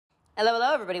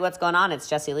Hello, everybody. What's going on? It's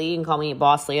Jessie Lee. You can call me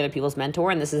Boss Lee, other people's mentor,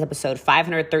 and this is episode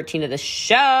 513 of the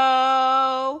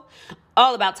show,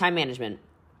 all about time management.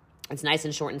 It's nice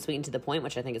and short and sweet and to the point,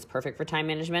 which I think is perfect for time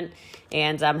management.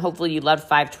 And hopefully you loved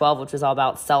 512, which was all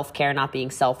about self-care, not being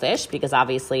selfish, because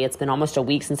obviously it's been almost a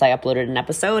week since I uploaded an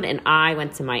episode, and I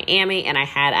went to Miami, and I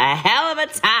had a hell of a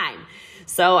time.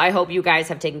 So I hope you guys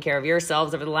have taken care of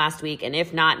yourselves over the last week. And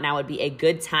if not, now would be a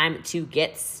good time to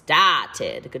get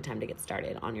started. A good time to get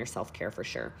started on your self-care for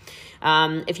sure.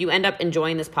 If you end up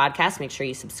enjoying this podcast, make sure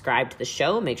you subscribe to the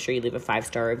show. Make sure you leave a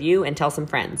 5-star review and tell some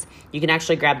friends. You can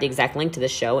actually grab the exact link to the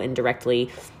show and directly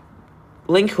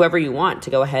link whoever you want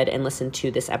to go ahead and listen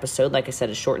to this episode. Like I said,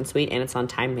 it's short and sweet, and it's on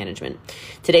time management.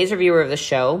 Today's reviewer of the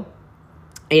show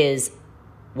is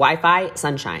Wi-Fi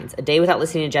Sunshines. A day without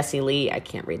listening to Jessie Lee. I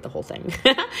can't read the whole thing.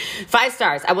 5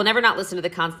 stars. I will never not listen to the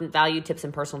constant value, tips,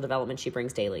 and personal development she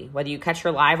brings daily. Whether you catch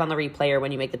her live on the replay or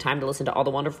when you make the time to listen to all the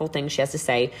wonderful things she has to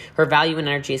say, her value and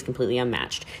energy is completely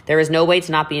unmatched. There is no way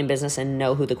to not be in business and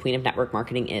know who the queen of network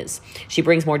marketing is. She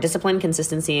brings more discipline,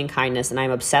 consistency, and kindness, and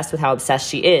I'm obsessed with how obsessed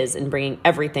she is in bringing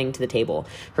everything to the table.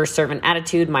 Her servant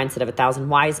attitude, mindset of 1,000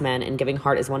 wise men, and giving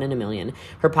heart is 1 in a million.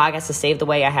 Her podcast has saved the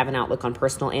way I have an outlook on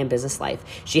personal and business life.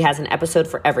 She has an episode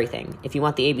for everything. If you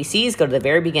want the ABCs, go to the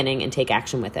very beginning and take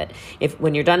action with it.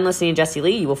 When you're done listening to Jessie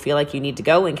Lee, you will feel like you need to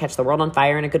go and catch the world on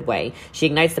fire in a good way. She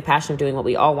ignites the passion of doing what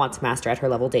we all want to master at her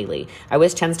level daily. I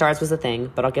wish 10 stars was a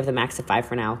thing, but I'll give the max of 5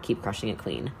 for now. Keep crushing it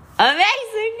queen. Amazing!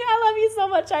 I love you so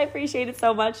much. I appreciate it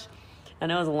so much. I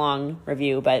know it was a long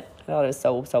review, but I thought it was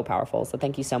so powerful. So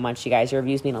thank you so much, you guys. Your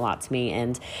reviews mean a lot to me,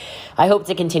 and I hope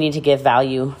to continue to give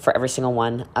value for every single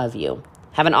one of you.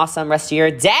 Have an awesome rest of your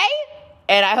day.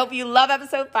 And I hope you love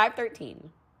episode 513.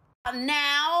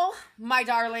 Now, my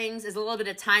darlings, is a little bit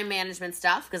of time management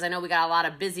stuff, because I know we got a lot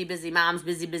of busy moms,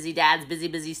 busy dads,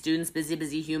 busy students,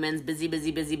 busy humans, busy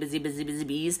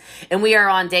bees. And we are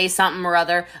on day something or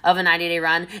other of a 90-day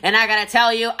run. And I gotta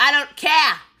tell you, I don't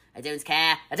care. I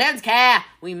don't care.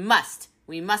 We must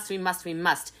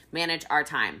manage our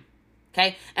time.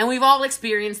 Okay? And we've all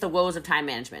experienced the woes of time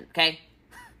management. Okay?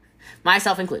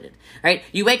 Myself included, right?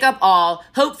 You wake up all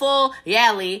hopeful,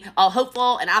 all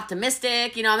hopeful and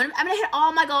optimistic. You know, I'm gonna hit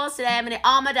all my goals today. I'm gonna hit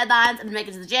all my deadlines. I'm gonna make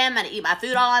it to the gym. I'm gonna eat my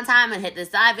food all on time. I'm gonna hit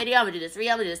this live video. I'm gonna do this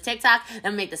reel. I'm gonna do this TikTok. I'm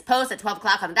gonna make this post at 12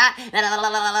 o'clock on the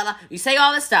dot. You say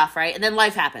all this stuff, right? And then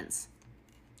life happens.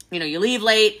 You know, you leave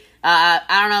late. I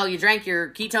don't know, you drank your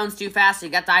ketones too fast, so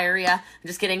you got diarrhea. I'm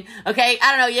just kidding. Okay,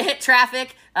 I don't know, you hit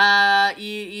traffic. I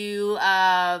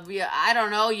don't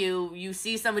know, you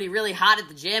see somebody really hot at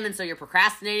the gym, and so you're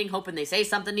procrastinating, hoping they say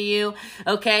something to you.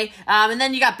 Okay, and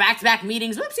then you got back-to-back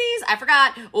meetings. Whoopsies, I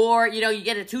forgot. Or, you know, you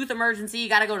get a tooth emergency, you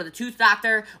got to go to the tooth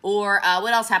doctor. Or,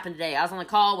 what else happened today? I was on the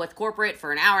call with corporate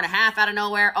for an hour and a half out of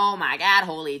nowhere. Oh my God,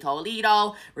 holy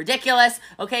Toledo. Ridiculous.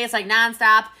 Okay, it's like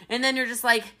nonstop. And then you're just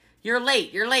like, you're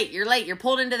late. You're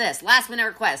pulled into this. Last minute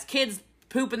request. Kids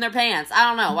pooping their pants. I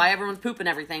don't know why everyone's pooping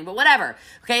everything, but whatever.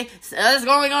 Okay, so this is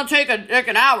only going to take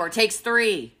an hour. It takes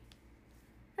 3.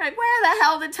 You're like, where the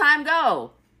hell did time go?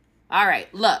 All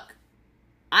right, look.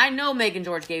 I know Megan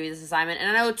George gave you this assignment, and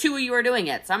I know 2 of you are doing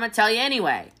it, so I'm going to tell you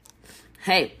anyway.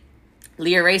 Hey,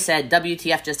 Leah Ray said,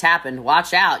 WTF just happened.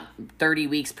 Watch out, 30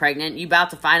 weeks pregnant. You about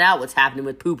to find out what's happening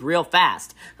with poop real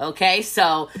fast. Okay,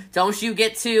 so don't you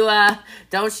get too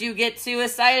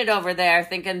excited over there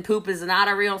thinking poop is not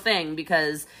a real thing,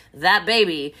 because that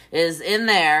baby is in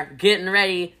there getting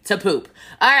ready to poop.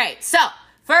 All right, so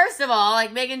first of all,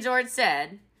 like Megan George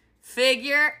said,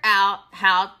 figure out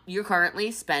how you're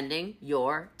currently spending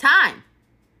your time.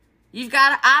 You've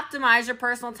got to optimize your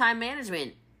personal time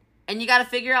management. And you got to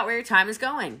figure out where your time is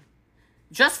going.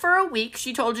 Just for a week,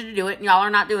 she told you to do it, and y'all are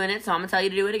not doing it, so I'm going to tell you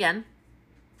to do it again.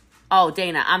 Oh,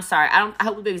 Dana, I'm sorry. I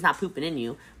hope the baby's not pooping in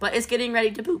you, but it's getting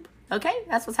ready to poop. Okay?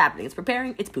 That's what's happening. It's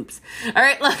preparing. It's poops. All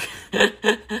right, look.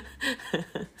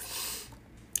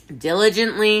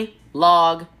 Diligently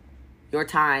log your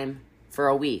time for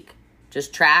a week.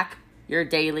 Just track your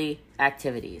daily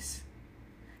activities.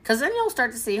 Because then you'll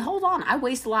start to see, hold on, I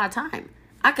waste a lot of time.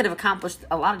 I could have accomplished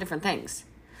a lot of different things.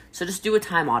 So just do a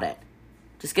time audit.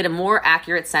 Just get a more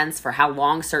accurate sense for how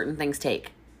long certain things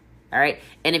take. All right?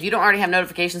 And if you don't already have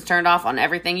notifications turned off on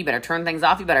everything, you better turn things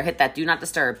off. You better hit that do not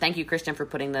disturb. Thank you, Christian, for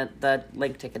putting the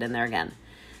link ticket in there again.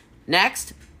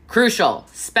 Next, crucial,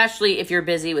 especially if you're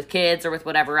busy with kids or with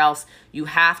whatever else, you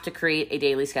have to create a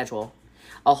daily schedule.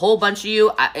 A whole bunch of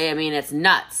you, I mean, it's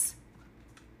nuts.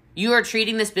 You are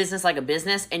treating this business like a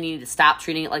business, and you need to stop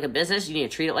treating it like a business. You need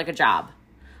to treat it like a job.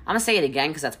 I'm going to say it again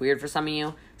because that's weird for some of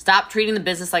you. Stop treating the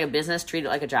business like a business. Treat it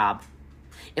like a job.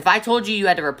 If I told you you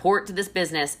had to report to this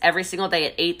business every single day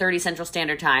at 8:30 Central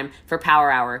Standard Time for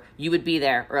Power Hour, you would be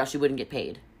there or else you wouldn't get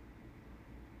paid.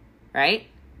 Right?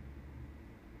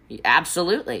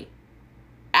 Absolutely.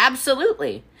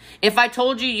 Absolutely. If I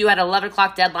told you you had an 11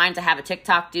 o'clock deadline to have a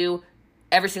TikTok due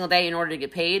every single day in order to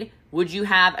get paid, would you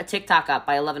have a TikTok up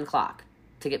by 11 o'clock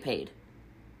to get paid?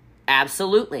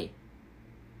 Absolutely.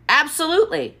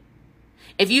 Absolutely.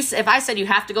 If I said you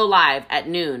have to go live at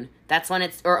noon, that's when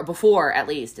it's, or before at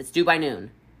least, it's due by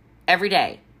noon every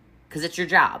day because it's your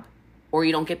job or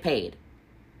you don't get paid.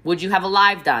 Would you have a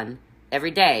live done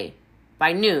every day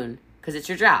by noon because it's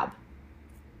your job?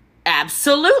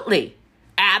 Absolutely.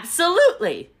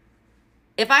 Absolutely.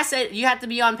 If I said you have to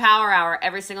be on Power Hour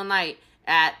every single night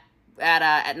at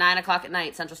 9 o'clock at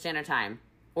night Central Standard Time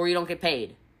or you don't get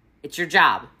paid, it's your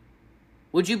job.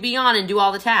 Would you be on and do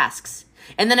all the tasks?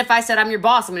 And then if I said, I'm your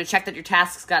boss, I'm going to check that your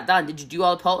tasks got done. Did you do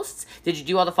all the posts? Did you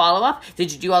do all the follow-up?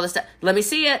 Did you do all the stuff? Let me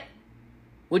see it.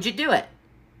 Would you do it?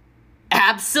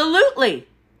 Absolutely.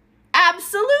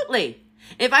 Absolutely.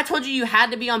 If I told you you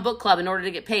had to be on book club in order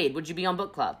to get paid, would you be on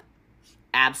book club?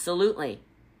 Absolutely.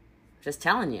 Just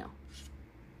telling you.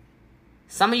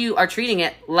 Some of you are treating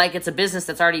it like it's a business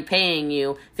that's already paying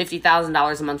you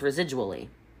 $50,000 a month residually.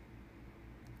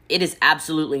 It is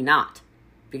absolutely not,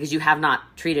 because you have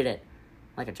not treated it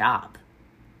like a job.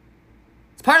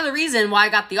 It's part of the reason why I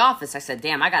got the office. I said,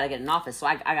 damn, I got to get an office, so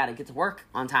I got to get to work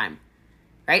on time.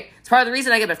 Right? It's part of the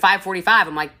reason I get up at 5:45.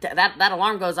 I'm like, that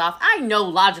alarm goes off. I know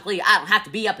logically I don't have to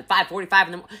be up at 5:45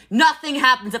 in the morning. Nothing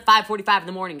happens at 5:45 in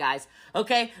the morning, guys.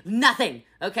 Okay? Nothing.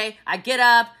 Okay? I get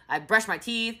up, I brush my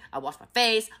teeth, I wash my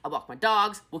face, I walk my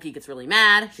dogs. Wookie gets really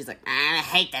mad. She's like, I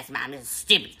hate this, Mom. This is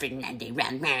stupid freaking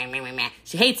Monday.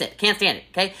 She hates it. Can't stand it.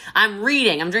 Okay? I'm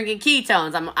reading. I'm drinking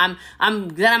ketones.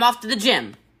 Then I'm off to the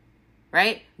gym.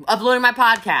 Right? Uploading my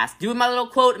podcast, doing my little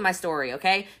quote in my story,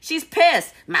 okay? She's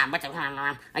pissed. Mom, what the...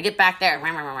 I get back there.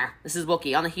 This is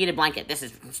Wookie on the heated blanket. This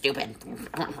is stupid.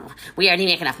 We already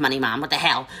make enough money, Mom. What the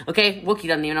hell? Okay? Wookie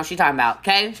doesn't even know what she's talking about,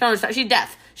 okay? She's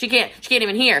deaf. She can't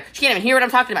even hear. She can't even hear what I'm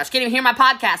talking about. She can't even hear my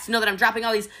podcast to know that I'm dropping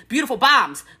all these beautiful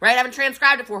bombs, right? I haven't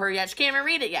transcribed it for her yet. She can't even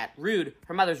read it yet. Rude.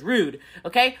 Her mother's rude,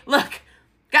 okay? Look,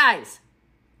 guys.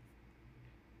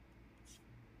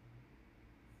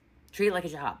 Treat it like a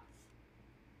job.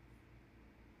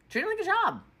 Treat it like a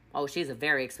job. Oh, she's a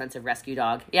very expensive rescue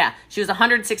dog. Yeah, she was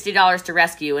 $160 to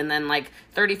rescue and then like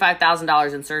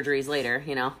 $35,000 in surgeries later,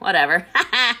 whatever.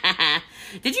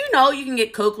 Did you know you can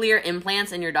get cochlear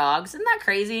implants in your dogs? Isn't that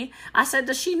crazy? I said,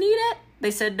 does she need it?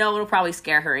 They said, no, it'll probably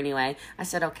scare her anyway. I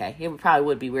said, okay, it probably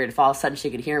would be weird if all of a sudden she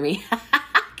could hear me.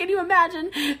 Can you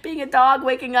imagine being a dog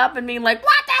waking up and being like,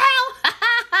 what the hell?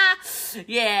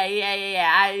 Yeah.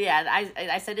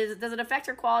 I said, does it affect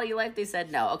her quality of life? They said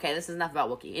no. Okay, this is enough about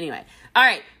Wookie. Anyway, all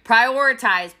right,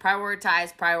 prioritize.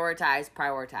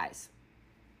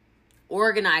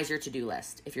 Organize your to-do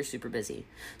list if you're super busy.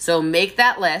 So make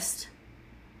that list,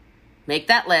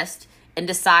 and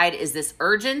decide, is this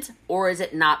urgent or is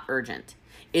it not urgent?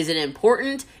 Is it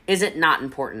important? Is it not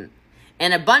important?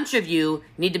 And a bunch of you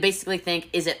need to basically think,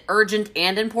 is it urgent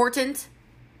and important?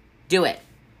 Do it.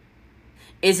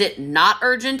 Is it not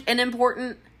urgent and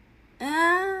important?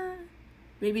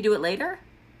 Maybe do it later.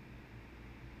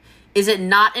 Is it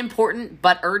not important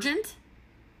but urgent?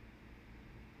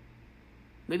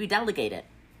 Maybe delegate it.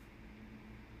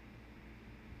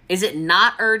 Is it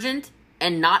not urgent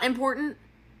and not important?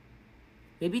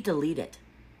 Maybe delete it.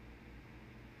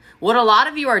 What a lot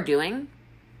of you are doing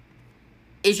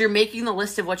is you're making the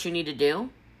list of what you need to do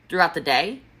throughout the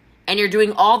day, and you're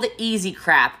doing all the easy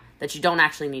crap that you don't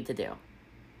actually need to do.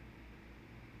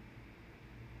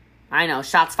 I know,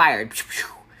 shots fired.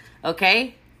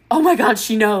 Okay? Oh my God,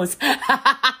 she knows.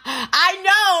 I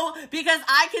know, because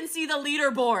I can see the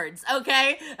leaderboards,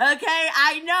 okay?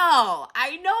 I know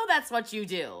that's what you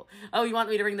do. Oh, you want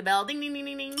me to ring the bell? Ding, ding, ding,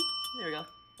 ding, ding. There we go.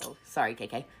 Oh, sorry,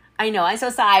 KK. I know, I'm so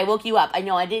sorry. I woke you up. I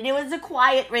know, I didn't. It was a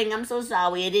quiet ring. I'm so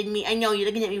sorry. I didn't mean. I know, you're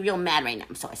looking at me real mad right now.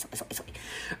 I'm sorry.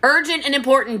 Urgent and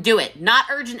important, do it. Not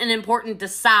urgent and important,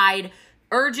 decide.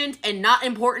 Urgent and not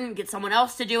important, get someone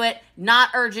else to do it.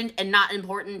 Not urgent and not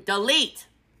important, delete.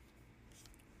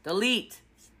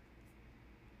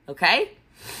 Okay?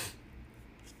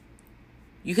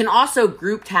 You can also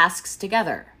group tasks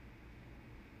together.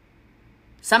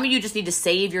 Some of you just need to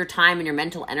save your time and your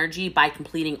mental energy by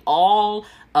completing all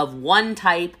of one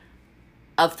type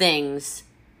of things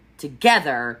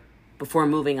together before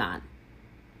moving on.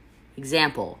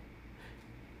 Example.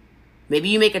 Maybe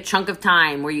you make a chunk of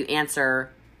time where you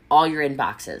answer all your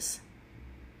inboxes,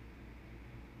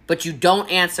 but you don't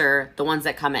answer the ones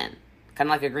that come in. Kind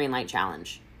of like a green light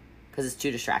challenge, because it's too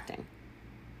distracting.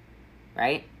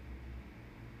 right?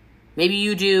 Maybe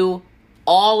you do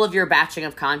all of your batching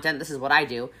of content. This is what I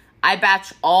do. I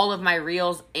batch all of my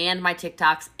reels and my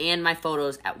TikToks and my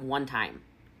photos at one time.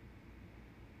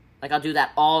 Like I'll do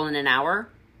that all in an hour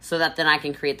so that then I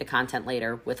can create the content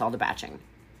later with all the batching.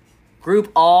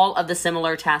 Group all of the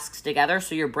similar tasks together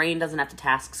so your brain doesn't have to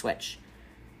task switch.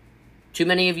 Too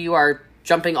many of you are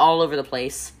jumping all over the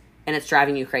place and it's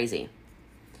driving you crazy.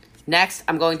 Next,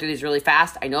 I'm going through these really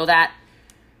fast. I know that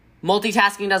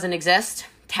multitasking doesn't exist.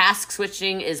 Task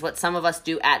switching is what some of us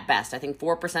do at best. I think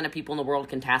 4% of people in the world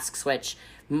can task switch.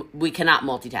 We cannot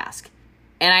multitask.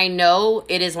 And I know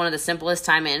it is one of the simplest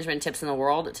time management tips in the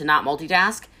world to not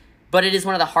multitask, but it is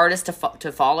one of the hardest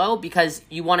to follow because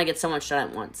you want to get so much done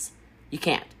at once. You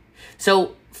can't.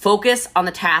 So focus on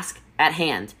the task at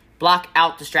hand. Block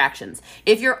out distractions.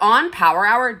 If you're on Power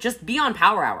Hour, just be on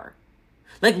Power Hour.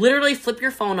 Like literally flip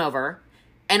your phone over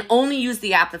and only use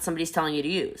the app that somebody's telling you to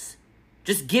use.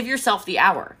 Just give yourself the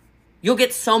hour. You'll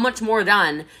get so much more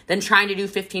done than trying to do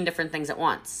 15 different things at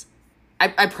once.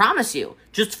 I promise you.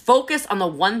 Just focus on the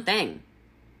one thing.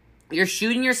 You're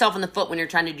shooting yourself in the foot when you're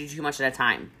trying to do too much at a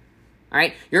time. All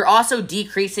right? You're also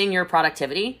decreasing your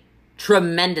productivity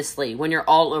tremendously when you're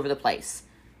all over the place.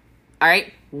 All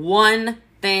right? One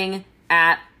thing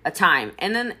at a time.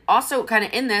 And then also kind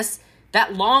of in this,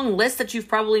 that long list that you've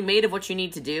probably made of what you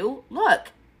need to do,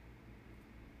 look,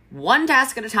 one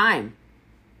task at a time.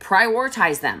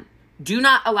 Prioritize them. Do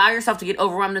not allow yourself to get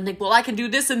overwhelmed and think, well, I can do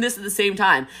this and this at the same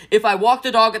time. If I walk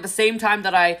the dog at the same time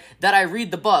that I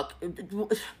read the book,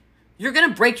 you're going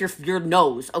to break your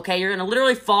nose, okay? You're going to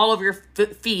literally fall over your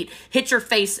feet, hit your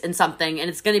face in something, and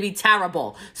it's going to be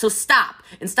terrible. So stop,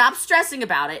 and stop stressing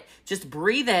about it. Just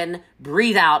breathe in,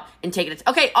 breathe out, and take it.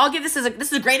 Okay, I'll give this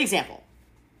is a great example.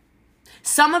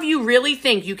 Some of you really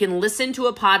think you can listen to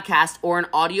a podcast or an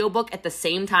audiobook at the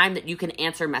same time that you can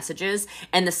answer messages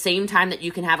and the same time that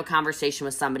you can have a conversation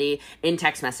with somebody in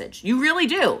text message. You really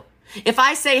do. If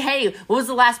I say, hey, what was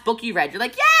the last book you read? You're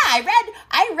like, yeah, I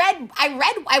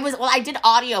did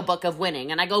audiobook of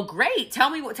Winning. And I go, great. Tell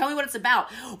me what it's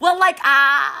about. Well,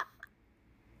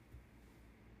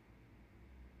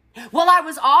 I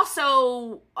was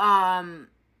also,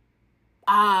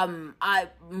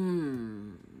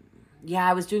 yeah,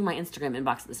 I was doing my Instagram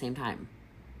inbox at the same time.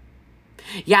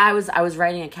 Yeah, I was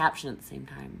writing a caption at the same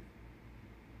time.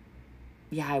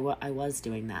 Yeah, I was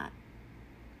doing that.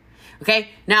 Okay,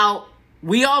 now,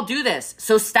 we all do this,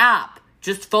 so stop.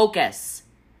 Just focus.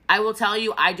 I will tell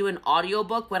you, I do an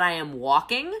audiobook when I am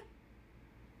walking.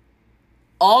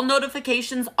 All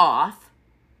notifications off.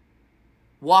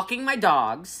 Walking my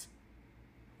dogs.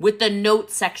 With the note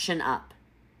section up.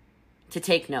 To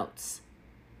take notes.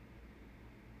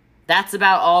 That's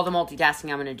about all the multitasking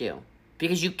I'm going to do.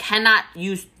 Because you cannot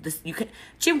use this.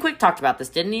 Jim Quick talked about this,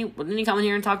 didn't he? Didn't he come in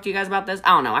here and talk to you guys about this? I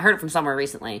don't know. I heard it from somewhere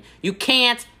recently. You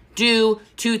can't do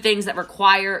two things that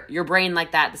require your brain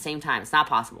like that at the same time. It's not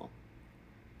possible.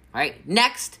 All right.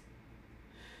 Next,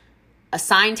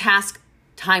 assign task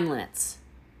time limits.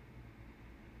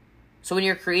 So when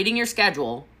you're creating your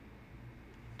schedule,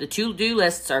 the to-do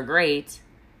lists are great.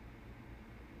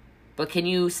 But can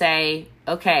you say,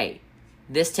 okay,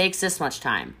 this takes this much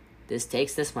time. This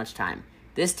takes this much time.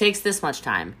 This takes this much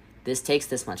time. This takes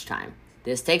this much time.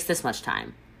 This takes this much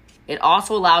time. It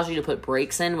also allows you to put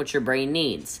breaks in which your brain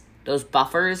needs. Those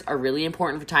buffers are really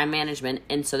important for time management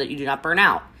and so that you do not burn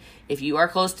out. If you are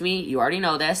close to me, you already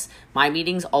know this. My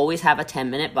meetings always have a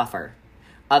 10-minute buffer.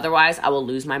 Otherwise, I will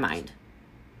lose my mind.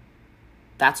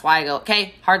 That's why I go,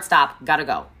 okay, hard stop, gotta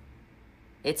go.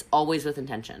 It's always with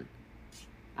intention.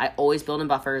 I always build in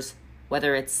buffers.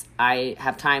 Whether it's I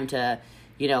have time to,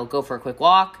 go for a quick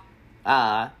walk,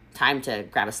 time to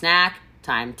grab a snack,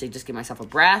 time to just give myself a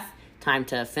breath, time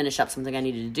to finish up something I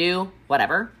needed to do,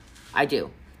 whatever, I do.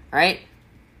 All right?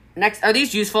 Next, are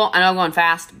these useful? I know I'm going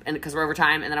fast because we're over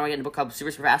time, and then I'm going to get into book club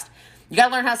super, super fast. You got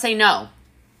to learn how to say no.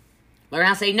 Learn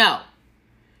how to say no.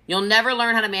 You'll never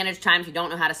learn how to manage time if you don't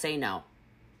know how to say no.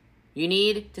 You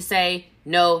need to say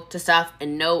no to stuff,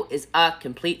 and no is a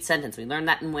complete sentence. We learned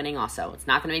that in Winning also. It's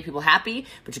not going to make people happy,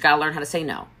 but you got to learn how to say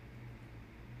no.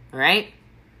 All right?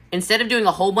 Instead of doing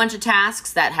a whole bunch of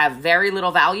tasks that have very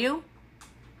little value,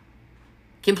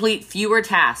 complete fewer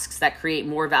tasks that create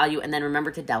more value, and then remember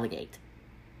to delegate.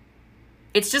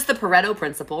 It's just the Pareto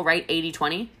principle, right?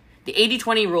 80-20. The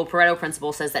 80-20 rule, Pareto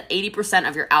principle, says that 80%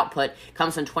 of your output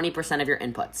comes from 20% of your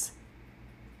inputs.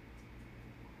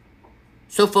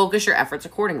 So focus your efforts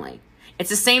accordingly. It's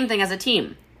the same thing as a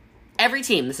team. Every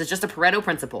team, this is just a Pareto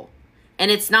principle.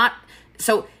 And it's not,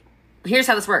 so here's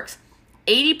how this works.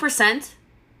 80%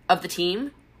 of the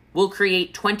team will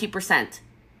create 20%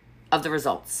 of the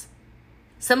results.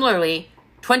 Similarly,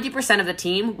 20% of the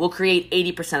team will create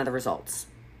 80% of the results.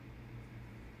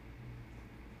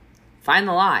 Find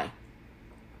the lie.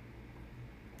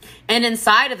 And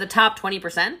inside of the top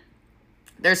 20%,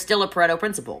 there's still a Pareto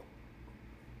principle.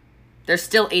 There's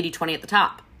still 80-20 at the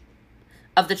top.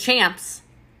 Of the champs,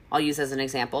 I'll use as an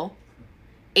example,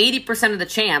 80% of the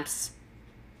champs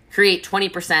create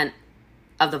 20%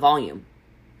 of the volume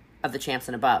of the champs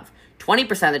and above.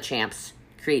 20% of the champs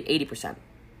create 80%.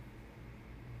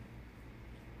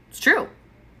 It's true.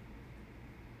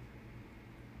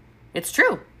 It's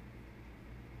true.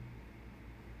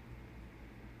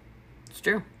 It's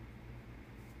true.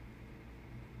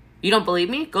 You don't believe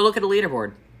me? Go look at a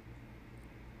leaderboard.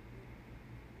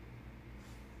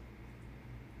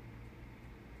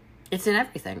 It's in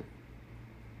everything.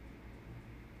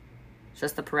 It's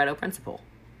just the Pareto principle.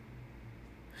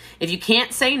 If you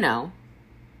can't say no,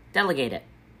 delegate it.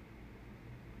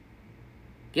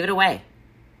 Give it away.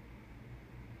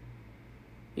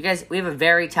 You guys, we have a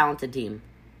very talented team.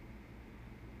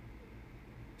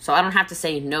 So I don't have to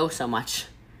say no so much.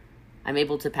 I'm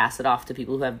able to pass it off to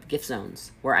people who have gift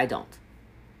zones where I don't.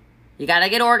 You got to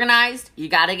get organized. You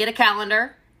got to get a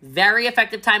calendar. Very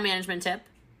effective time management tip.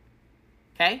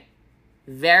 Okay?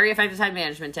 Very effective time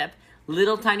management tip.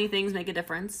 Little tiny things make a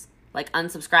difference. Like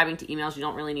unsubscribing to emails you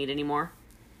don't really need anymore.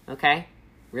 Okay?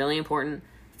 Really important.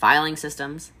 Filing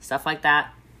systems. Stuff like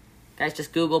that. Guys,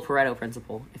 just Google Pareto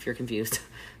principle if you're confused.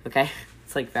 Okay?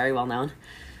 It's like very well known.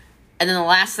 And then the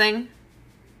last thing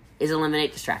is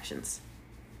eliminate distractions.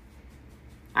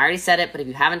 I already said it, but if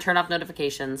you haven't turned off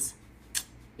notifications,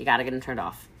 you got to get them turned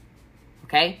off.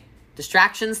 Okay?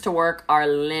 Distractions to work are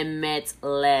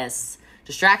limitless.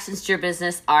 Distractions to your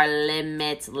business are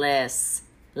limitless.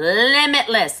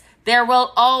 Limitless. There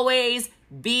will always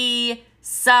be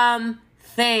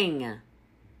something.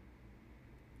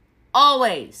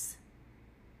 Always.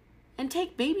 And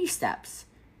take baby steps.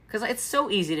 Because it's so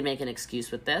easy to make an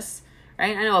excuse with this.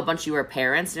 Right? I know a bunch of you are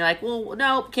parents, and you're like, well,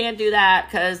 nope, can't do that,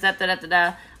 because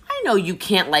da-da-da-da-da. I know you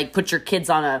can't, like, put your kids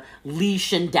on a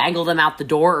leash and dangle them out the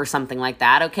door or something like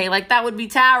that, okay? Like, that would be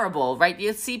terrible, right? The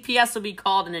CPS will be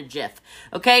called in a jiff,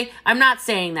 okay? I'm not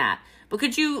saying that. But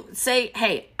could you say,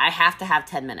 hey, I have to have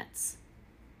 10 minutes?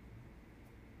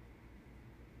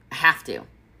 I have to.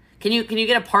 Can you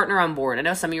get a partner on board? I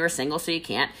know some of you are single, so you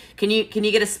can't. Can you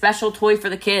get a special toy for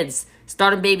the kids?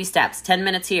 Start in baby steps. 10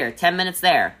 minutes here, 10 minutes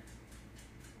there.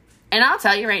 And I'll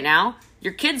tell you right now,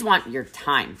 your kids want your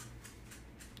time.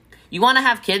 You want to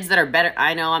have kids that are better.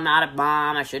 I know I'm not a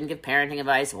mom. I shouldn't give parenting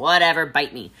advice. Whatever,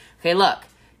 bite me. Okay, look.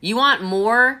 You want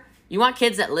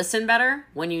kids that listen better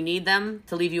when you need them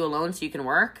to leave you alone so you can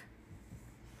work?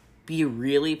 Be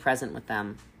really present with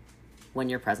them when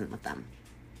you're present with them.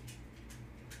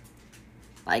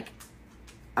 Like,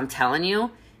 I'm telling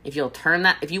you, if you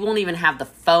won't even have the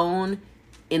phone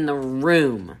in the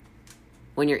room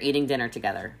when you're eating dinner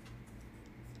together,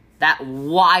 that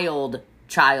wild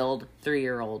child,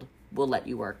 3-year-old, will let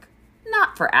you work.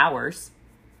 Not for hours.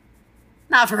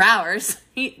 Not for hours.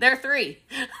 They're 3,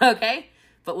 okay?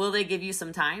 But will they give you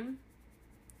some time?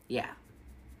 Yeah.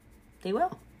 They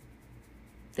will.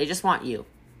 They just want you.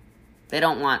 They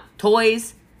don't want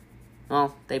toys.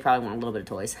 Well, they probably want a little bit of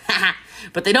toys.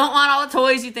 But they don't want all the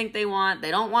toys you think they want. They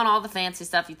don't want all the fancy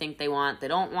stuff you think they want. They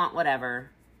don't want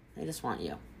whatever. They just want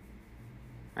you.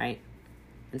 Right?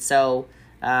 And so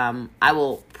I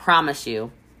will promise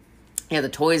you, the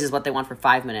toys is what they want for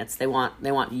 5 minutes. They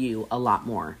want you a lot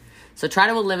more. So try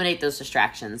to eliminate those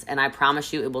distractions, and I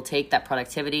promise you it will take that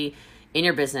productivity in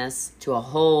your business to a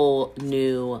whole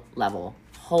new level.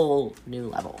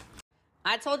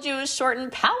 I told you it was short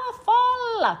and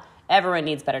powerful. Everyone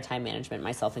needs better time management,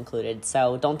 myself included.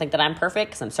 So don't think that I'm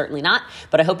perfect, because I'm certainly not.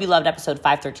 But I hope you loved episode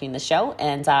 513 of the show.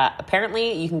 And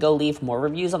apparently you can go leave more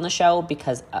reviews on the show,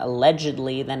 because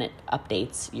allegedly then it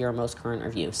updates your most current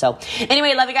review. So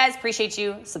anyway, love you guys. Appreciate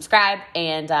you. Subscribe.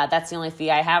 And that's the only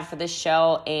fee I have for this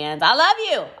show. And I love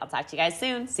you. I'll talk to you guys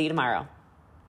soon. See you tomorrow.